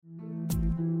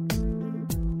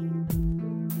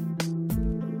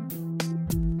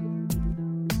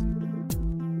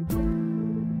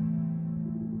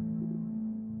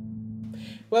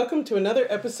Welcome to another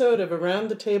episode of Around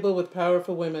the Table with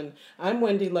Powerful Women. I'm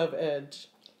Wendy Love Edge.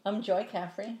 I'm Joy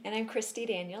Caffrey. And I'm Christy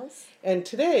Daniels. And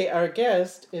today our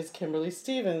guest is Kimberly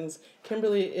Stevens.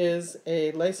 Kimberly is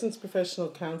a licensed professional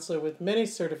counselor with many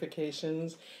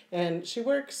certifications, and she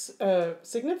works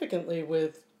significantly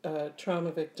with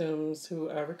trauma victims who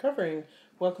are recovering.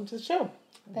 Welcome to the show.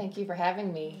 Thank you for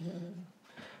having me.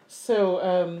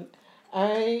 So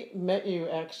I met you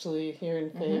actually here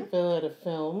in Fayetteville at a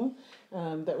film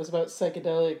that was about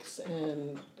psychedelics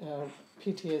and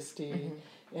PTSD.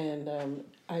 And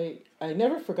I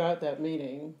never forgot that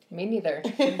meeting. Me neither.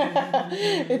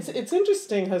 It's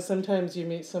interesting how sometimes you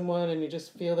meet someone and you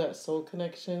just feel that soul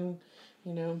connection,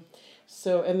 you know.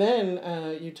 So, and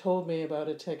then you told me about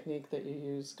a technique that you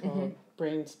use called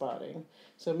brain spotting.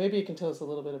 So maybe you can tell us a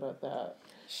little bit about that.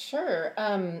 Sure.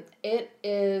 It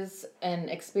is an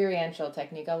experiential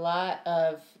technique. A lot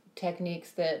of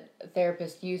techniques that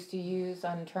therapists used to use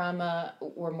on trauma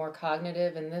were more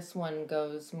cognitive, and this one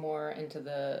goes more into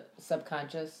the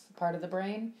subconscious part of the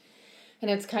brain.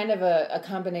 And it's kind of a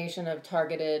combination of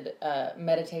targeted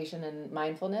meditation and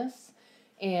mindfulness.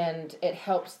 And it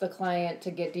helps the client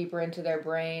to get deeper into their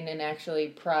brain and actually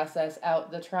process out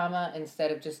the trauma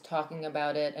instead of just talking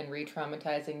about it and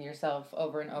re-traumatizing yourself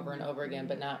over and over and over again,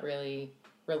 but not really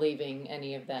relieving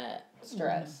any of that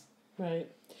stress. Right.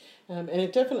 And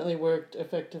it definitely worked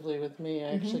effectively with me.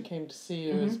 I actually came to see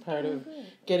you as part of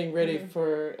getting ready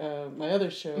for my other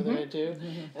show that I do.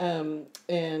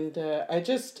 And I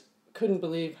just couldn't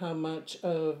believe how much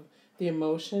of the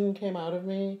emotion came out of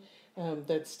me.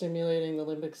 That stimulating the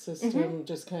limbic system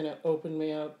just kind of opened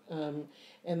me up.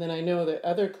 And then I know that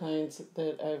other clients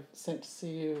that I've sent to see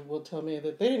you will tell me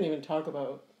that they didn't even talk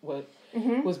about what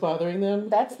was bothering them.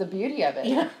 That's the beauty of it.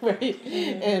 Yeah, right.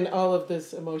 And all of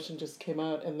this emotion just came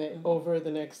out, and they over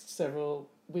the next several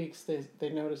weeks, they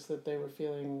noticed that they were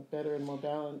feeling better and more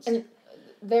balanced. And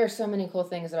there are so many cool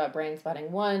things about brain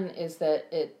spotting. One is that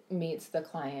it meets the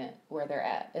client where they're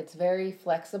at. It's very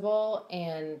flexible,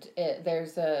 and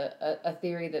there's a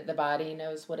theory that the body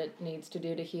knows what it needs to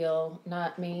do to heal.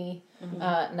 Not me,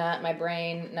 not my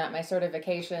brain, not my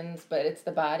certifications, but it's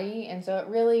the body. And so it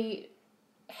really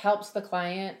helps the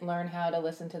client learn how to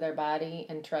listen to their body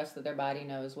and trust that their body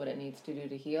knows what it needs to do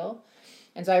to heal.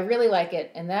 And so I really like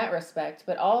it in that respect,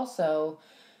 but also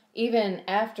even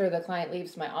after the client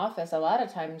leaves my office, a lot of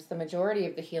times the majority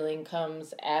of the healing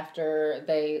comes after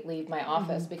they leave my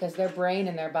office because their brain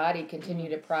and their body continue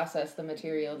to process the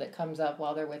material that comes up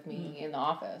while they're with me in the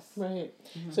office. Right.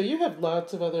 So you have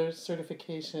lots of other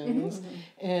certifications,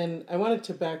 and I wanted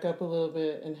to back up a little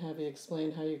bit and have you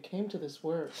explain how you came to this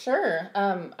work. Sure.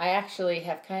 I actually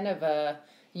have kind of a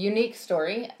unique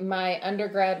story. My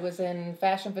undergrad was in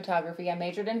fashion photography. I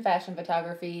majored in fashion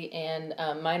photography and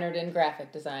minored in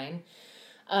graphic design.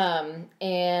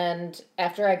 And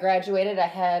after I graduated, I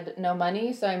had no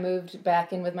money, so I moved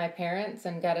back in with my parents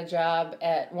and got a job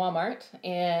at Walmart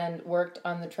and worked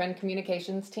on the trend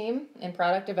communications team in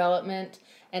product development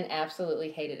and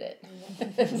absolutely hated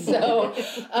it. So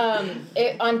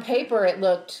on paper, it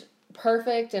looked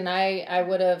perfect, and I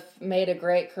would have made a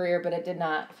great career, but it did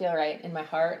not feel right in my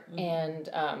heart, and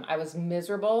I was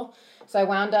miserable. So I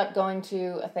wound up going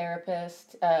to a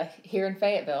therapist here in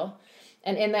Fayetteville,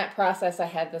 and in that process I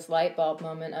had this light bulb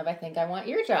moment of, I think I want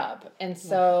your job. And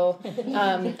so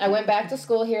I went back to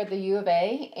school here at the U of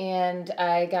A, and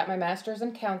I got my master's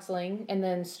in counseling, and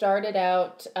then started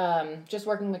out just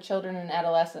working with children and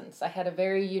adolescents. I had a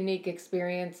very unique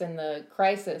experience in the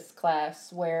crisis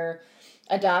class where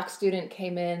a doc student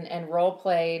came in and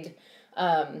role-played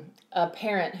a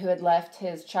parent who had left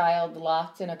his child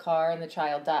locked in a car and the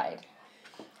child died.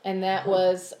 And that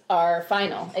was our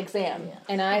final exam.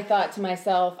 And I thought to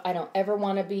myself, I don't ever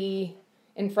want to be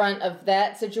in front of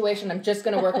that situation. I'm just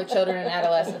going to work with children and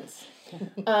adolescents.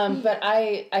 But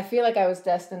I feel like I was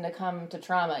destined to come to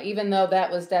trauma. Even though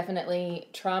that was definitely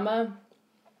trauma,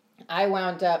 I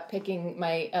wound up picking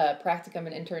my practicum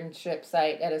and internship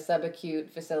site at a subacute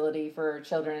facility for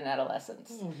children and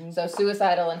adolescents. So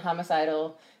suicidal and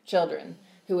homicidal children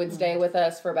who would stay with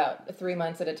us for about 3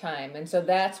 months at a time. And so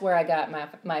that's where I got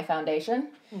my foundation.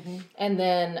 And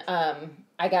then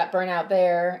I got burnt out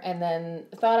there, and then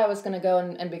thought I was going to go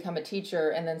and become a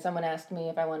teacher. And then someone asked me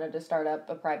if I wanted to start up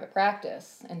a private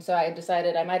practice. And so I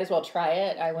decided I might as well try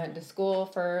it. I went to school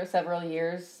for several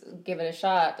years, give it a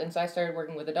shot. And so I started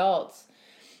working with adults.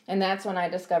 And that's when I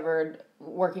discovered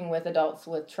working with adults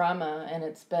with trauma. And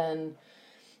it's been,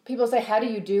 people say, how do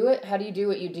you do it? How do you do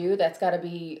what you do? That's got to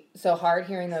be so hard,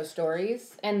 hearing those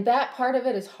stories. And that part of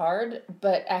it is hard,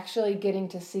 but actually getting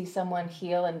to see someone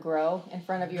heal and grow in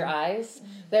front of your eyes.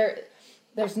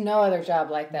 There's no other job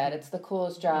like that. It's the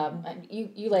coolest job.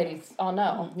 You ladies all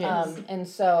know. Yes. And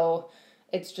so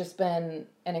it's just been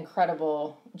an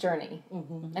incredible journey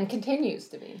and continues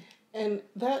to be. And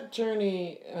that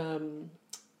journey,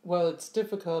 while it's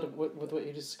difficult with what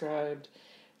you described,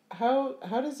 how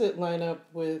does it line up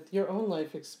with your own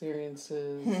life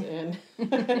experiences? And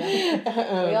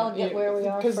we all get where we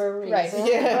are for a reason. Right.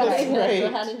 Yeah, right. right.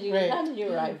 So how did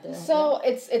you arrive there? So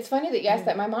it's funny that you asked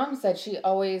that. My mom said she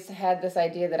always had this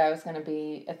idea that I was going to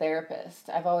be a therapist.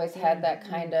 I've always had that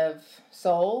kind of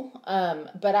soul.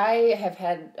 But I have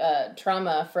had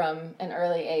trauma from an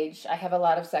early age. I have a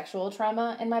lot of sexual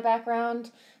trauma in my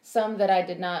background. Some that I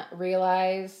did not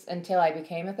realize until I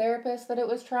became a therapist that it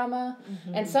was trauma.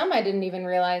 And some I didn't even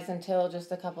realize until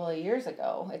just a couple of years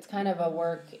ago. It's kind of a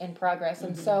work in progress.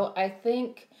 And so I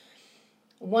think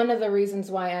one of the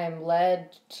reasons why I'm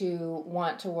led to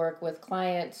want to work with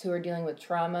clients who are dealing with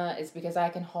trauma is because I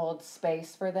can hold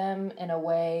space for them in a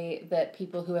way that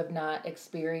people who have not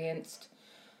experienced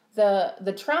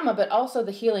the trauma, but also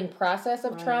the healing process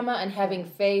of trauma and having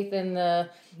faith in the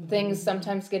things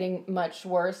sometimes getting much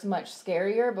worse, much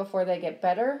scarier before they get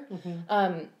better.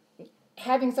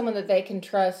 Having someone that they can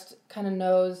trust kind of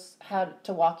knows how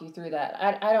to walk you through that.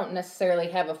 I don't necessarily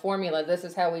have a formula, this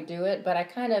is how we do it, but I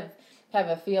kind of have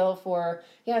a feel for,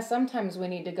 sometimes we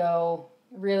need to go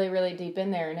really, really deep in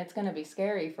there and it's going to be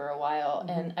scary for a while.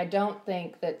 And I don't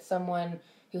think that someone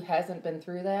who hasn't been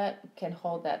through that can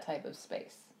hold that type of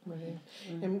space. Right.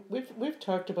 And we've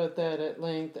talked about that at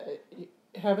length.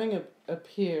 Having a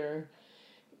peer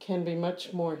can be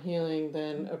much more healing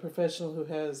than a professional who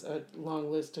has a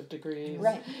long list of degrees.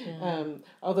 Right.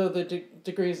 Although the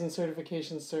degrees and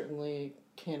certifications certainly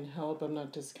can help, I'm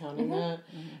not discounting that.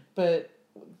 But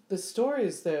the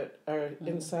stories that are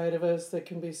inside of us that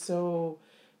can be so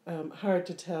hard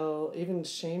to tell, even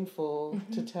shameful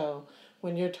to tell,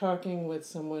 when you're talking with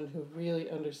someone who really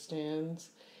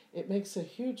understands, it makes a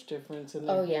huge difference in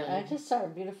their healing. I just saw a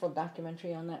beautiful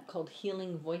documentary on that called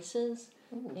Healing Voices.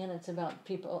 And it's about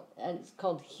people, and it's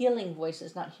called Healing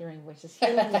Voices, not Hearing Voices.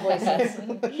 Healing Voices.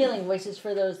 Healing Voices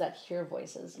for those that hear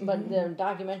voices. But the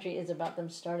documentary is about them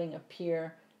starting a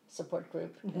peer support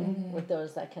group with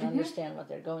those that can understand what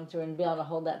they're going through and be able to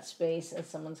hold that space as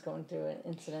someone's going through an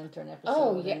incident or an episode.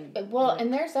 Oh, yeah.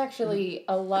 And there's actually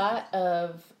a lot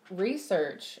of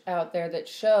research out there that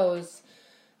shows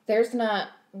there's not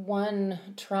one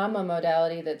trauma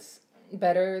modality that's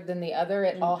better than the other.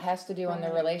 It all has to do on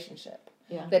the relationship.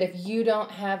 Yeah. That if you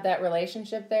don't have that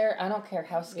relationship there, I don't care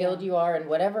how skilled you are and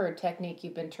whatever technique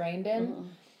you've been trained in,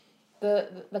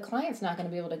 the client's not going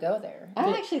to be able to go there.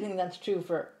 I actually think that's true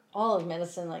for all of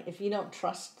medicine. Like, if you don't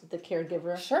trust the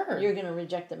caregiver, you're going to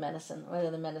reject the medicine,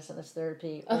 whether the medicine is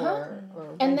therapy or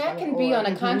and that can be on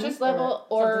a conscious level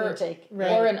or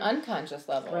an unconscious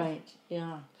level. Right.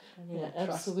 Yeah. Yeah,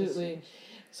 absolutely.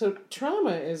 So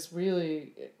trauma is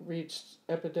really reached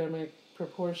epidemic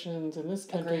proportions in this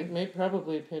country,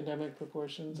 probably pandemic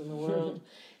proportions in the world,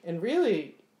 and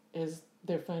really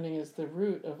they're finding is the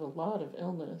root of a lot of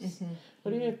illness.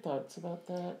 What are your thoughts about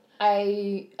that?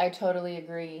 I totally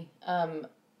agree.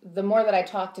 The more that I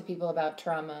talk to people about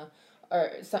trauma,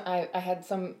 I had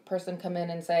some person come in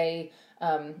and say,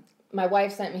 my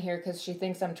wife sent me here because she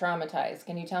thinks I'm traumatized.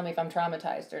 Can you tell me if I'm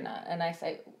traumatized or not? And I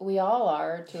say, we all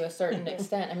are to a certain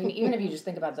extent. I mean, even if you just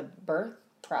think about the birth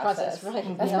process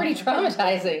that's pretty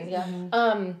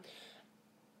traumatizing.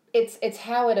 It's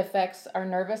how it affects our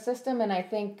nervous system, and I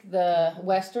think the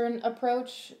Western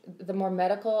approach, the more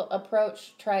medical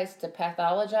approach, tries to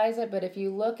pathologize it, but if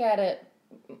you look at it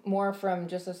more from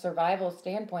just a survival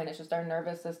standpoint, it's just our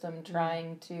nervous system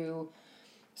trying to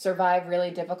survive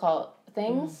really difficult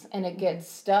things, and it gets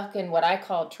stuck in what I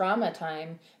call trauma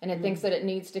time, and it thinks that it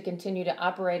needs to continue to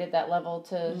operate at that level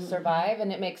to survive,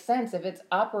 and it makes sense. If it's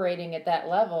operating at that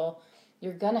level,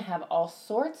 you're going to have all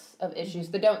sorts of issues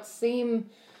that don't seem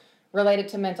related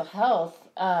to mental health,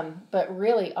 but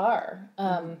really are.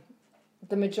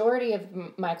 The majority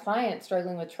of my clients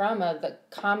struggling with trauma, the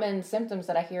common symptoms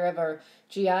that I hear of are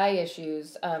GI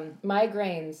issues,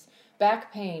 migraines,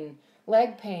 back pain,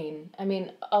 leg pain. I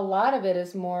mean, a lot of it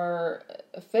is more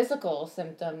physical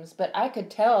symptoms, but I could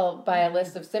tell by a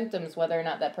list of symptoms whether or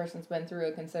not that person's been through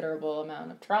a considerable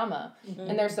amount of trauma.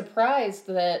 And they're surprised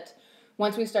that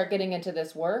once we start getting into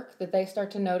this work, that they start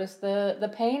to notice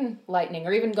the pain lightening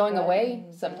or even going away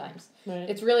sometimes.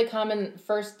 It's really common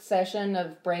first session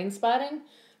of brain spotting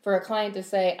for a client to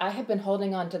say, I have been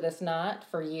holding on to this knot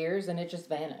for years and it just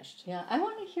vanished. Yeah, I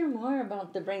want to hear more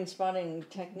about the brain spotting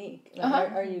technique.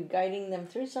 Are you guiding them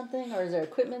through something, or is there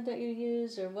equipment that you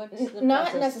use, or what's the Not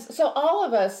process? necessarily. So all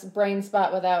of us brain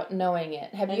spot without knowing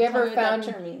it. Have And you tell ever me what found?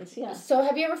 that term means? Yeah. So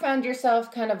have you ever found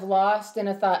yourself kind of lost in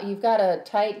a thought? You've got a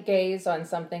tight gaze on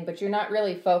something, but you're not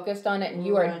really focused on it, and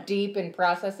you are Right. deep in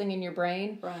processing in your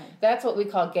brain. Right. That's what we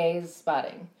call gaze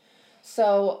spotting.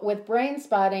 So with brain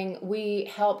spotting, we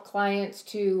help clients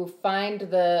to find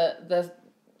the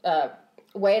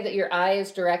way that your eye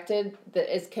is directed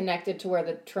that is connected to where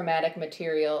the traumatic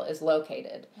material is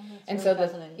located. And really so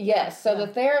fascinating. the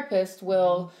therapist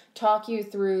will talk you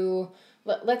through.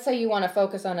 Let's say you want to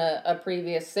focus on a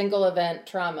previous single event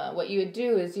trauma. What you would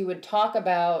do is you would talk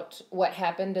about what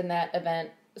happened in that event,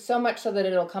 so much so that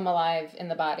it'll come alive in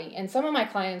the body. And some of my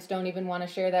clients don't even want to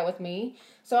share that with me.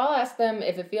 So I'll ask them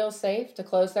if it feels safe to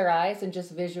close their eyes and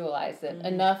just visualize it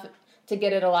enough to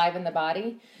get it alive in the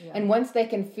body. Yeah. And once they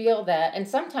can feel that, and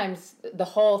sometimes the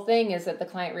whole thing is that the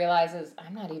client realizes,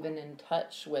 I'm not even in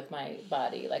touch with my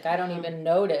body. Like, I don't even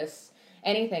notice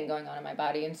anything going on in my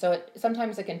body. And so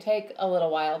sometimes it can take a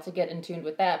little while to get in tune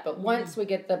with that. But once we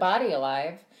get the body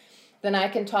alive, then I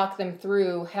can talk them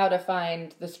through how to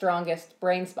find the strongest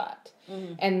brain spot.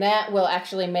 And that will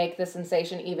actually make the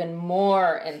sensation even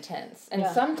more intense. And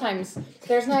sometimes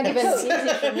there's not even... It's so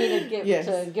easy for me to give, Yes.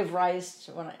 to give rise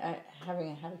to, when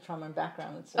having had a trauma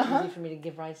background, it's so easy for me to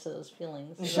give rise to those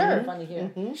feelings. It's Sure. really fun to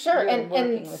hear. Sure, You're and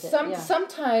working with it.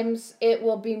 sometimes it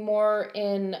will be more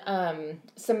in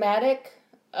somatic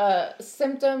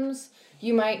symptoms.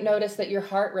 You might notice that your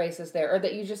heart races there, or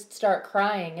that you just start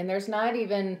crying, and there's not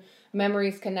even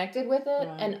memories connected with it.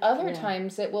 Right. And other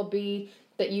times it will be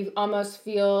that you almost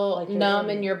feel Like you're numb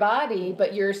in in your body,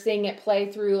 but you're seeing it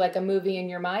play through like a movie in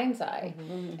your mind's eye.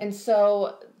 And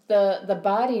so the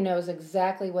body knows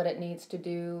exactly what it needs to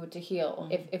do to heal.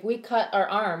 If we cut our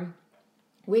arm,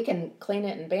 we can clean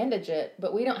it and bandage it,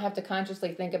 but we don't have to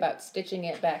consciously think about stitching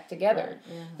it back together.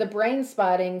 Right. The brain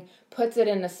spotting puts it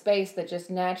in a space that just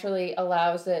naturally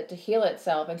allows it to heal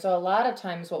itself. And so a lot of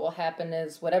times what will happen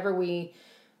is whatever we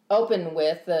open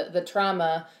with, the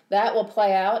trauma, that will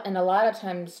play out, and a lot of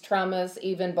times traumas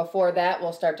even before that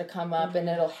will start to come up, and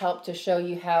it'll help to show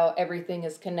you how everything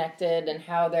is connected and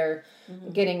how they're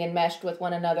getting enmeshed with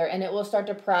one another, and it will start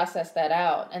to process that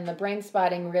out. And the brain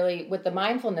spotting really, with the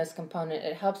mindfulness component,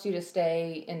 it helps you to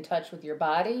stay in touch with your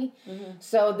body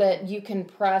so that you can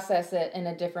process it in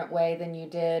a different way than you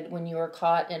did when you were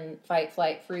caught in fight,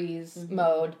 flight, freeze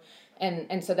mode.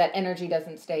 And so that energy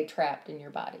doesn't stay trapped in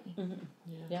your body.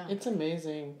 Yeah. It's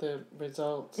amazing, the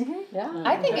results. Yeah.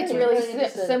 I think it's really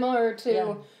similar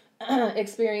to Yeah.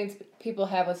 experience people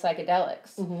have with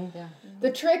psychedelics. Yeah.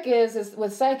 The trick is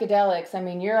with psychedelics, I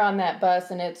mean, you're on that bus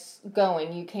and it's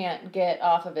going. You can't get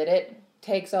off of it. It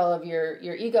takes all of your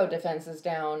ego defenses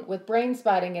down. With brain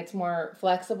spotting, it's more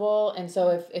flexible, and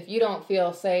so if you don't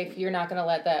feel safe, you're not going to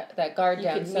let that guard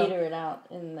down. You can meter it out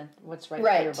in what's right,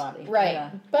 right for your body. Right.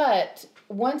 Yeah. But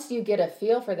once you get a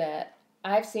feel for that,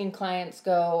 I've seen clients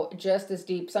go just as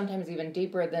deep, sometimes even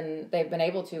deeper than they've been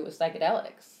able to with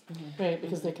psychedelics. Right,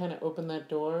 because they kind of open that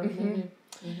door.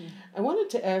 I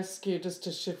wanted to ask you, just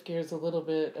to shift gears a little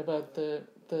bit, about the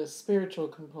spiritual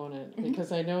component,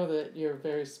 because I know that you're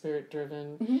very spirit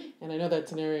driven, and I know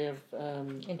that's an area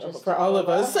of Interest for all of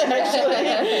us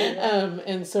actually.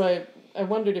 And so I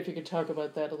wondered if you could talk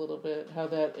about that a little bit, how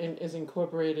that is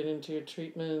incorporated into your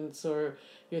treatments or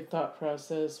your thought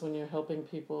process when you're helping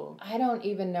people. I don't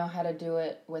even know how to do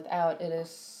it without. It is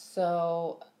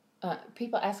so.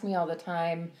 People ask me all the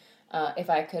time if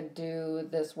I could do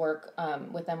this work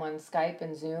with them on Skype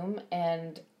and Zoom,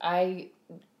 and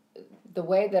the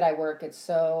way that I work, it's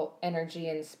so energy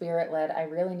and spirit led. I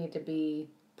really need to be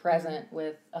present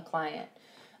with a client.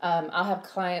 I'll have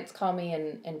clients call me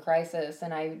in crisis,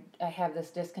 and I have this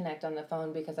disconnect on the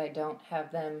phone because I don't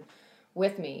have them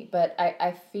with me. But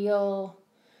I feel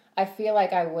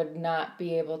like I would not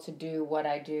be able to do what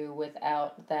I do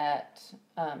without that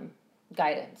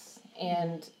guidance.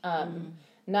 And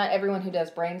not everyone who does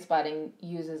brain spotting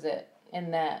uses it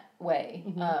in that way.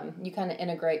 You kind of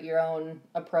integrate your own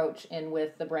approach in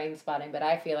with the brain spotting, but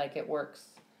I feel like it works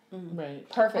right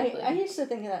perfectly. I used to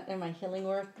think that in my healing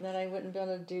work that I wouldn't be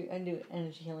able to do. I do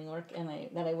energy healing work, and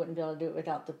that I wouldn't be able to do it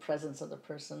without the presence of the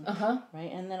person.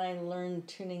 Right, and then I learned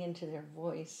tuning into their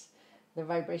voice. The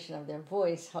vibration of their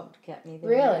voice helped get me there.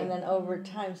 Really? And then over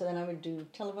time, so then I would do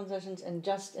telephone sessions, and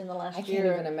just in the last year... I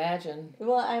can't even imagine.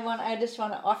 Well, I just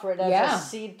want to offer it as a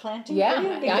seed planting for you,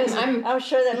 Yeah, because I'm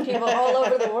sure that people all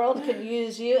over the world could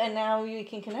use you, and now you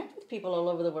can connect with people all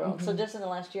over the world. So just in the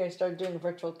last year, I started doing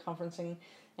virtual conferencing,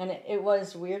 And it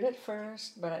was weird at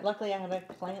first, but luckily I had a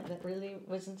client that really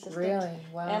was insistent. Really?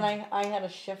 Wow. And I had a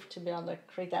shift to be able to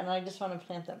create that, and I just want to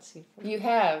plant that seed. You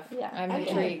have. Yeah. I'm I've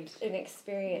intrigued. had an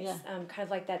experience kind of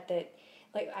like that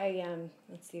like I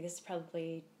let's see, this is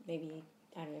probably maybe,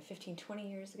 I don't know, 15,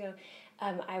 20 years ago.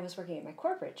 I was working at my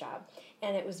corporate job,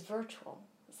 and it was virtual.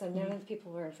 So none of the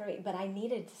people were in front of me, but I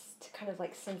needed to kind of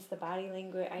like sense the body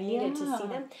language. I needed to see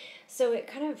them. So it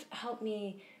kind of helped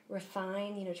me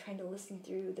refine, trying to listen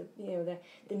through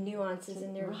the nuances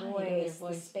in their voice,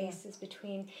 the spaces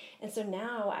between. And so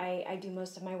now I do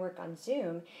most of my work on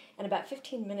Zoom, and about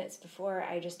 15 minutes before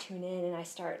I just tune in and I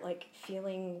start like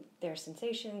feeling their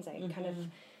sensations. I kind of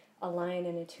align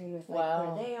and attune with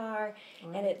where they are.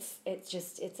 Right. And it's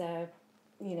a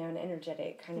an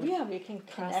energetic kind of we can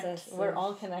process. Connect. We're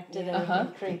all connected, and we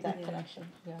can create that connection.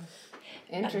 Yeah.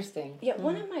 Interesting.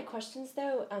 One of my questions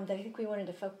though that I think we wanted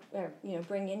to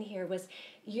bring in here was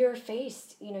you're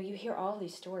faced. You hear all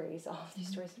these stories of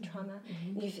trauma.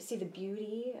 And you see the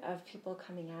beauty of people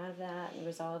coming out of that and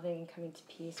resolving and coming to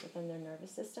peace within their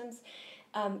nervous systems.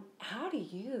 How do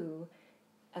you,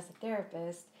 as a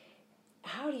therapist,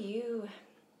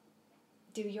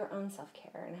 do your own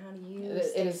self-care, and how do you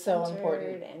stay it is so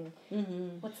centered, important,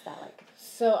 and what's that like?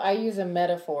 So I use a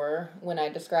metaphor when I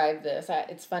describe this.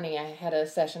 It's funny, I had a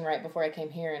session right before I came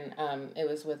here, and it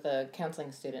was with a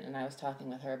counseling student, and I was talking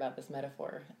with her about this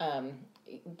metaphor,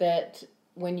 that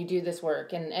when you do this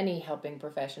work in any helping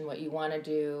profession, what you want to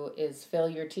do is fill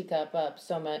your teacup up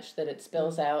so much that it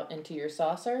spills out into your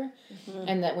saucer,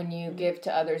 and that when you give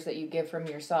to others, that you give from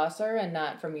your saucer and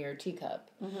not from your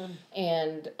teacup.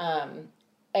 And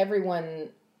everyone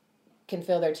can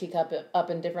fill their teacup up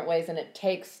in different ways, and it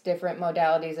takes different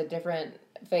modalities at different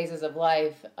phases of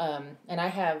life. And I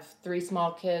have 3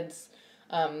 small kids,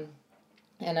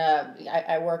 and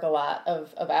I work a lot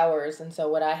of hours, and so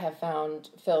what I have found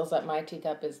fills up my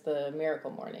teacup is the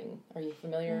Miracle Morning. Are you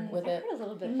familiar with it? I've heard a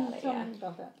little bit about it, yeah.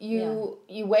 About that. You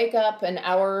wake up an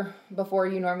hour before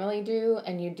you normally do,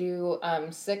 and you do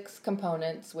 6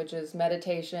 components, which is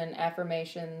meditation,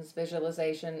 affirmations,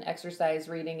 visualization, exercise,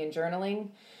 reading, and journaling.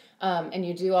 And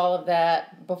you do all of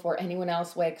that before anyone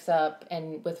else wakes up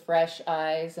and with fresh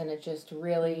eyes, and it just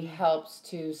really helps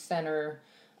to center,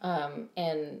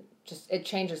 and just it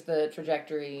changes the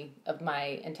trajectory of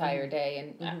my entire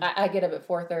day. And I get up at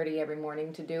 4:30 every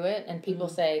morning to do it, and people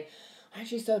say,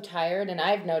 aren't you so tired? And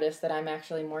I've noticed that I'm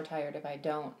actually more tired if I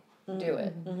don't do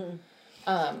it.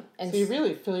 And so you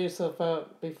really fill yourself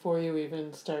up before you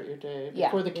even start your day,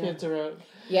 before the kids are out.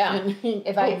 Yeah. And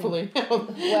if hopefully.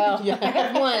 I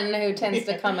have one who tends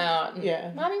to come out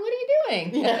and, Mommy, what are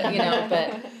you doing?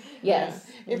 But yes.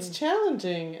 It's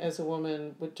challenging as a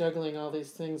woman with juggling all these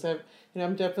things.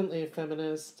 I'm definitely a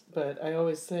feminist, but I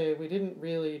always say we didn't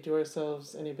really do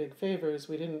ourselves any big favors.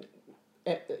 We didn't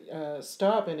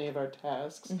stop any of our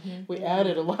tasks. We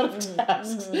added a lot of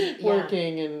tasks,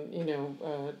 working and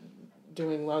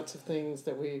doing lots of things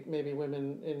that we maybe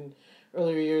women in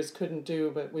earlier years couldn't do,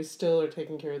 but we still are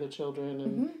taking care of the children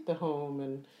and the home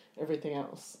and everything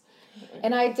else.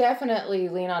 And I definitely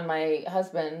lean on my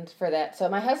husband for that. So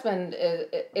my husband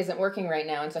isn't working right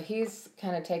now, and so he's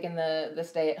kind of taken the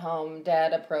stay-at-home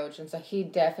dad approach, and so he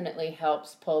definitely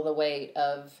helps pull the weight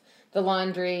of the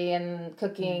laundry and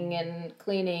cooking and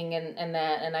cleaning and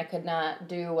that, and I could not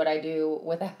do what I do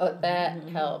without that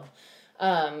help.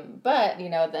 But,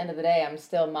 at the end of the day, I'm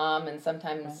still mom, and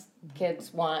sometimes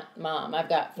kids want mom. I've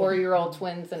got 4-year-old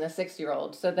twins and a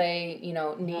 6-year-old, so they,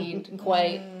 need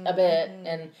quite a bit.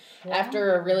 And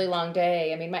after a really long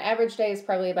day, my average day is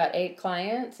probably about 8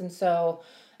 clients, and so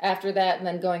after that, and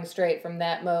then going straight from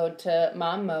that mode to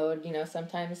mom mode,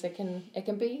 sometimes it can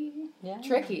be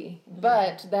tricky.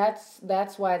 But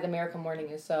that's why the Miracle Morning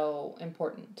is so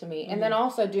important to me. And then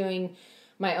also doing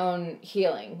my own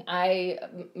healing.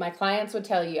 My clients would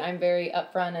tell you I'm very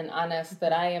upfront and honest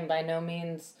that I am by no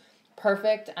means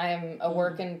perfect. I am a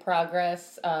work in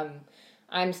progress.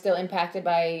 I'm still impacted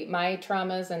by my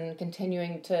traumas and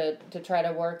continuing to try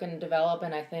to work and develop,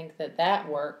 and I think that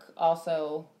work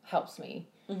also helps me.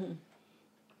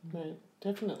 Right,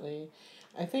 definitely.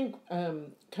 I think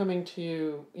coming to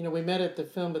you, we met at the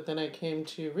film, but then I came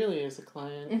to you really as a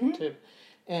client,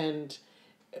 and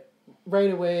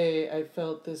right away I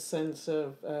felt this sense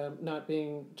of not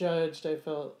being judged. I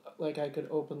felt like I could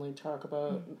openly talk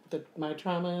about my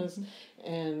traumas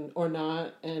or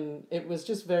not, and it was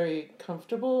just very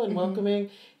comfortable and welcoming.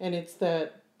 And it's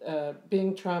that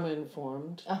being trauma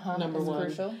informed, number one.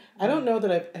 Crucial. I don't know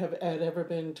that I had ever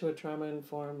been to a trauma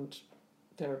informed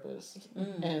therapist,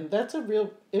 and that's a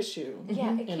real issue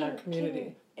in our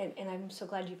community. and I'm so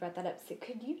glad you brought that up. So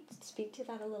could you speak to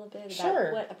that a little bit about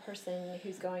Sure. what a person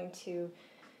who's going to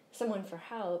someone for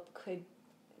help could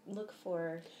look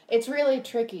for? It's really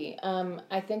tricky.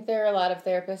 I think there are a lot of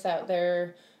therapists out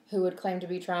there who would claim to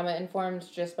be trauma informed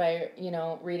just by,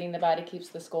 reading The Body Keeps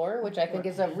the Score, which I think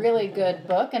is a really good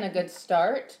book and a good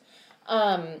start.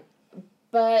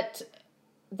 But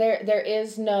there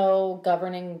is no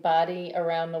governing body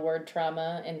around the word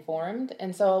trauma informed.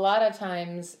 And so a lot of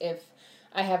times if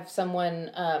I have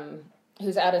someone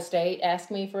who's out of state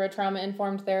ask me for a trauma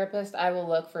informed therapist, I will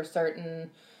look for certain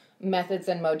methods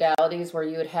and modalities where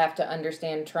you would have to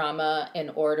understand trauma in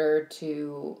order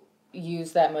to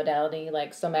use that modality,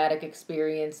 like somatic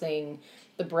experiencing,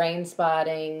 the brain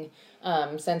spotting,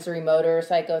 sensory motor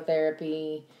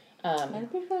psychotherapy.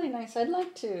 That'd be really nice. I'd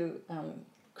like to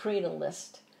create a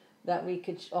list that we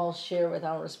could all share with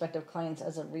our respective clients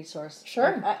as a resource.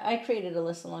 Sure. I created a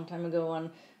list a long time ago on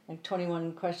like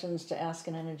 21 questions to ask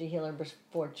an energy healer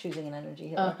before choosing an energy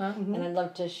healer. And I'd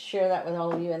love to share that with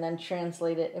all of you and then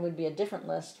translate it. It would be a different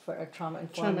list for a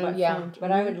trauma-informed.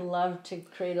 But I would love to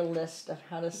create a list of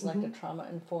how to select a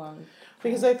trauma-informed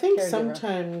Because I think caregiver.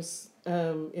 sometimes,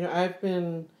 I've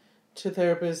been to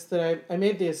therapists that I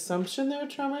made the assumption they were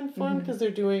trauma informed because they're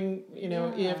doing,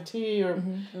 EFT or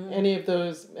any of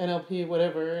those NLP,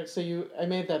 whatever. So I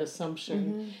made that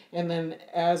assumption. And then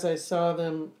as I saw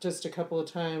them just a couple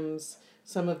of times,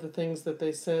 some of the things that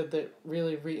they said that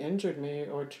really re-injured me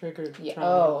or triggered trauma.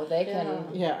 Oh, they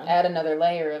can add another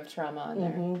layer of trauma on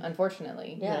there,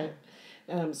 unfortunately. Yeah.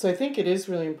 Right. So I think it is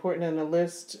really important, and a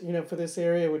list, for this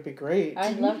area would be great.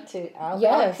 I'd love to.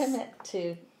 I'll commit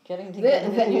to getting together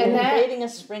with you and creating a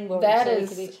springboard so we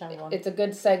could each have one. It's a good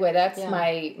segue. That's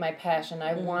my passion.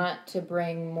 I want to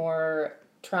bring more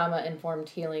trauma-informed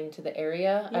healing to the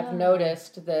area. I've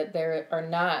noticed that there are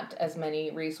not as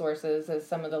many resources as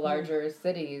some of the larger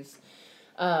cities.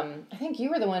 I think you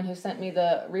were the one who sent me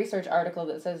the research article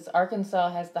that says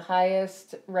Arkansas has the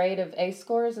highest rate of ACE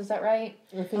scores. Is that right?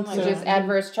 I think so. Which is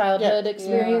adverse childhood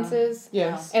experiences.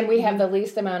 Yes. And we have the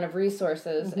least amount of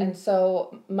resources. And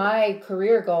so my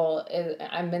career goal is,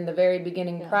 I'm in the very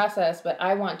beginning process, but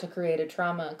I want to create a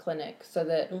trauma clinic so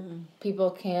that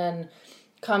people can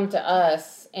come to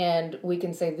us and we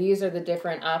can say these are the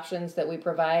different options that we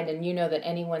provide, and that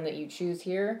anyone that you choose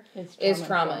here is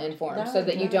trauma informed, so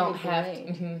that you don't have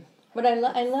to. But I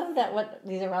love that what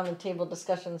these around the table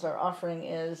discussions are offering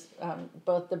is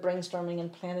both the brainstorming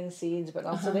and planting seeds, but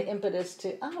also the impetus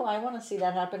to, I want to see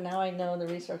that happen. Now I know the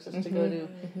resources to go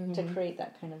to create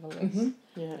that kind of a list.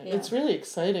 Yeah, it's really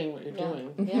exciting what you're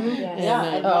doing.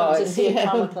 I'd love to see a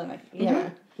trauma clinic.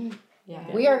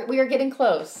 We are getting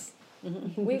close.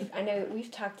 I know we've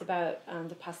talked about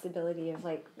the possibility of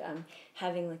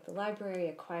having the library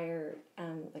acquire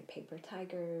paper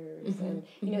tigers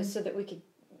and so that we could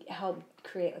help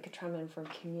create a trauma informed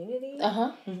community.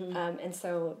 And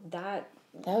so that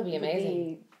would be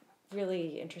amazing. Be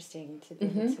really interesting to be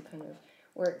able to kind of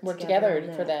work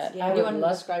together for that. Yeah, I want to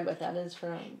describe what that is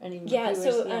for any viewers.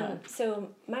 So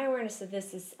my awareness of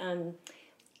this is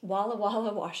Walla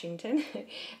Walla, Washington,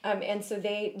 and so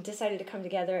they decided to come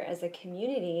together as a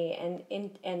community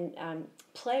and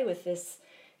play with this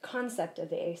concept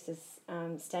of the ACEs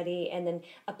study, and then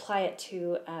apply it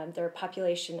to their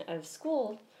population of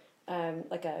school, I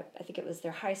think it was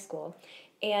their high school,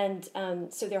 and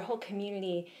so their whole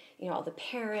community, all the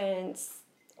parents,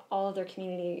 all of their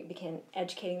community began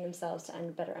educating themselves to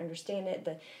better understand it.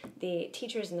 The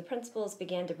teachers and the principals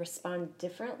began to respond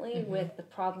differently with the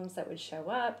problems that would show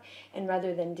up, and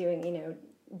rather than doing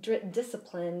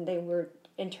discipline, they were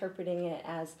interpreting it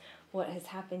as what has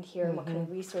happened here and what kind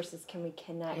of resources can we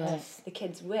connect the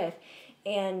kids with.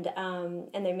 And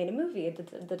they made a movie.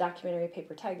 The documentary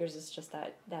Paper Tigers is just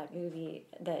that movie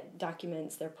that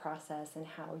documents their process and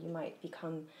how you might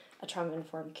become a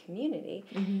trauma-informed community.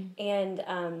 And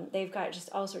they've got just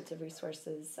all sorts of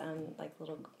resources, like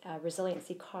little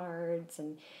resiliency cards,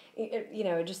 and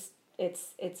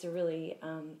it's a really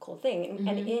cool thing.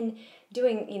 And in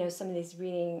doing some of these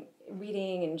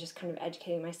reading and just kind of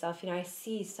educating myself, I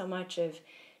see so much of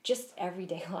just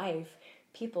everyday life.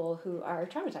 People who are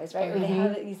traumatized, right? Or they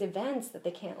have these events that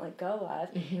they can't let go of,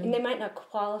 and they might not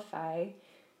qualify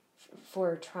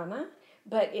for trauma,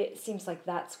 but it seems like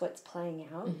that's what's playing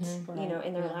out,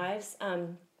 in their lives.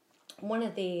 One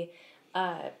of the,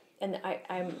 and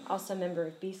I'm also a member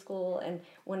of B School, and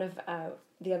one of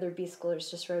the other B Schoolers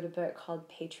just wrote a book called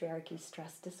Patriarchy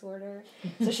Stress Disorder.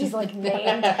 So she's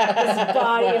named this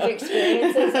body of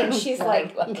experiences, and she's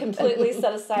completely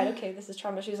set aside, okay, this is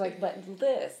trauma. She's but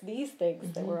these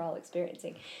things that we're all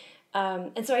experiencing.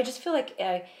 And so I just feel like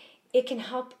it can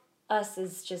help us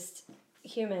as just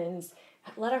humans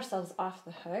let ourselves off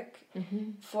the hook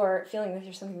for feeling that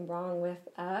there's something wrong with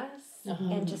us,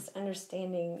 and just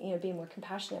understanding, being more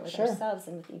compassionate with ourselves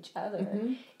and with each other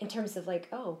in terms of like,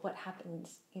 oh, what happened,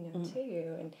 to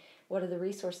you, and what are the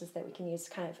resources that we can use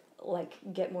to kind of like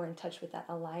get more in touch with that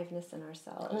aliveness in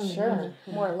ourselves.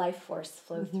 More life force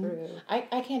flow through.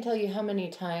 I can't tell you how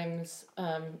many times,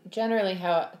 generally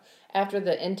how after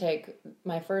the intake,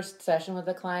 my first session with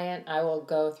a client, I will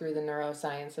go through the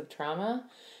neuroscience of trauma.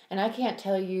 And I can't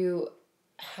tell you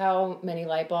how many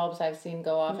light bulbs I've seen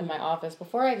go off in my office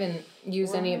before I even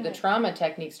use any of the trauma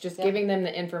techniques, just giving them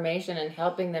the information and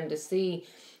helping them to see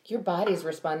your body's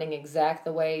responding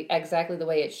exactly the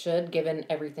way it should, given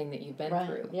everything that you've been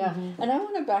through. Yeah, and I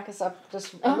want to back us up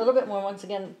just a little bit more once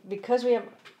again, because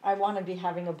I want to be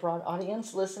having a broad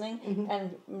audience listening,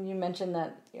 and you mentioned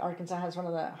that Arkansas has one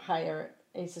of the higher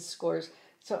ACEs scores.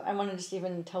 So I want to just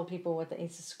even tell people what the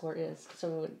ACEs score is.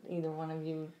 So either one of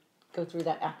you go through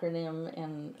that acronym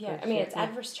and it's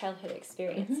adverse childhood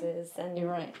experiences, and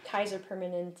you're right. Kaiser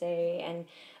Permanente and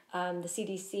the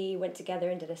CDC went together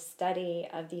and did a study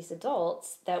of these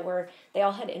adults they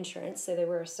all had insurance, so they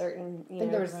were a certain, I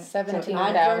think there was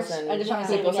 17,000 I just want to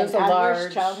say people, so it's a adverse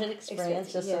large childhood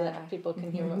experience, just so that people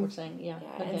can hear what we're saying.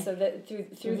 And so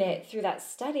through that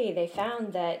study, they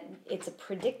found that it's a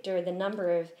predictor, the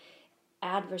number of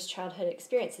adverse childhood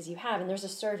experiences you have, and there's a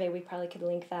survey, we probably could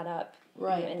link that up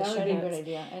in the that show would be notes. a good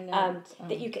idea. And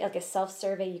that you can, like a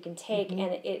self-survey you can take, and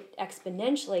it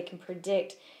exponentially can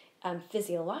predict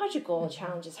physiological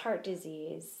challenges, heart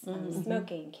disease,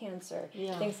 smoking, cancer,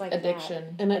 things like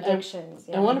addiction. that. And addictions.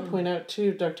 I want to point out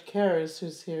too, Dr. Karras,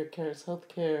 who's here, Karras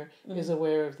Healthcare, is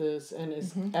aware of this and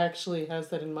is actually has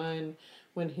that in mind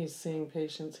when he's seeing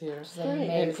patients here.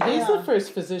 And he's the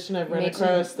first physician I've run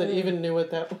across that even knew what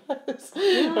that was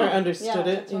or understood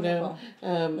it,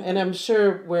 and I'm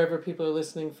sure wherever people are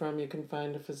listening from, you can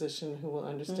find a physician who will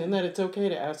understand that it's okay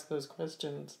to ask those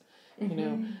questions.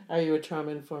 Are you a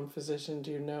trauma-informed physician?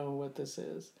 Do you know what this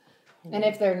is? And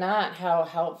if they're not, how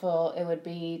helpful it would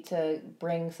be to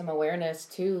bring some awareness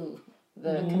to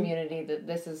the community that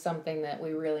this is something that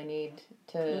we really need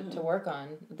to work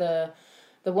on.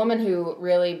 The woman who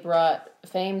really brought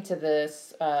fame to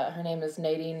this, her name is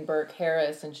Nadine Burke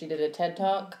Harris, and she did a TED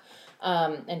Talk,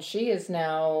 and she is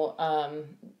now,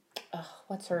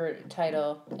 what's her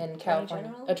title in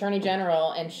California? Attorney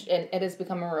General, and it has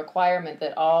become a requirement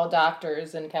that all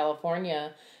doctors in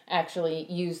California actually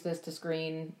use this to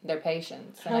screen their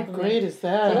patients. How great is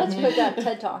that? So let's put that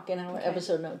TED Talk in our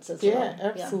episode notes as well. Yeah,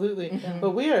 absolutely. But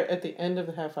we are at the end of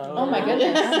the half hour. Oh my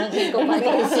goodness. Go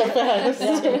back so fast.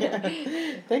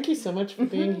 Thank you so much for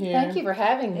being here. Thank you for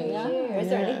having me. Is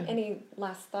there any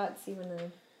last thoughts you want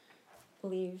to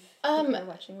leave people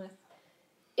watching with?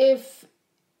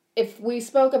 If we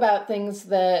spoke about things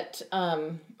that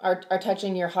are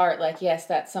touching your heart, like, yes,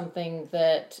 that's something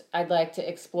that I'd like to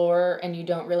explore, and you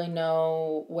don't really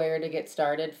know where to get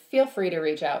started, feel free to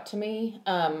reach out to me.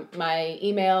 My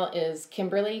email is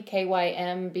Kimberly,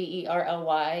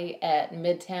 Kymberly, at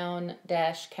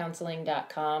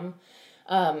midtown-counseling.com.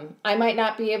 I might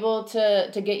not be able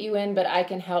to get you in, but I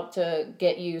can help to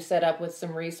get you set up with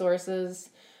some resources.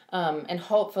 And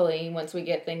hopefully, once we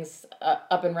get things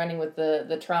up and running with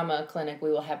the trauma clinic, we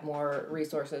will have more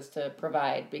resources to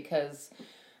provide, because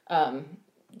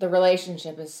the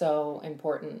relationship is so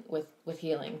important with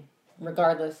healing,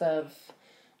 regardless of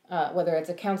whether it's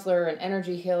a counselor, an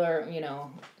energy healer.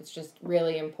 It's just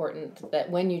really important that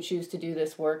when you choose to do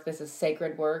this work, this is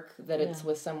sacred work, that it's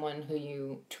with someone who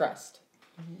you trust.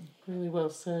 Really well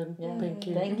said. Yeah. Thank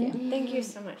you. Thank you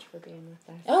so much for being with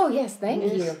us. Oh, yes, thank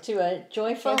you. To a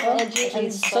joyful, edgy,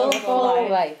 and soulful Soulful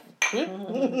life.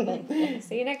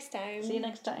 See you next time. See you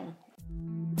next time.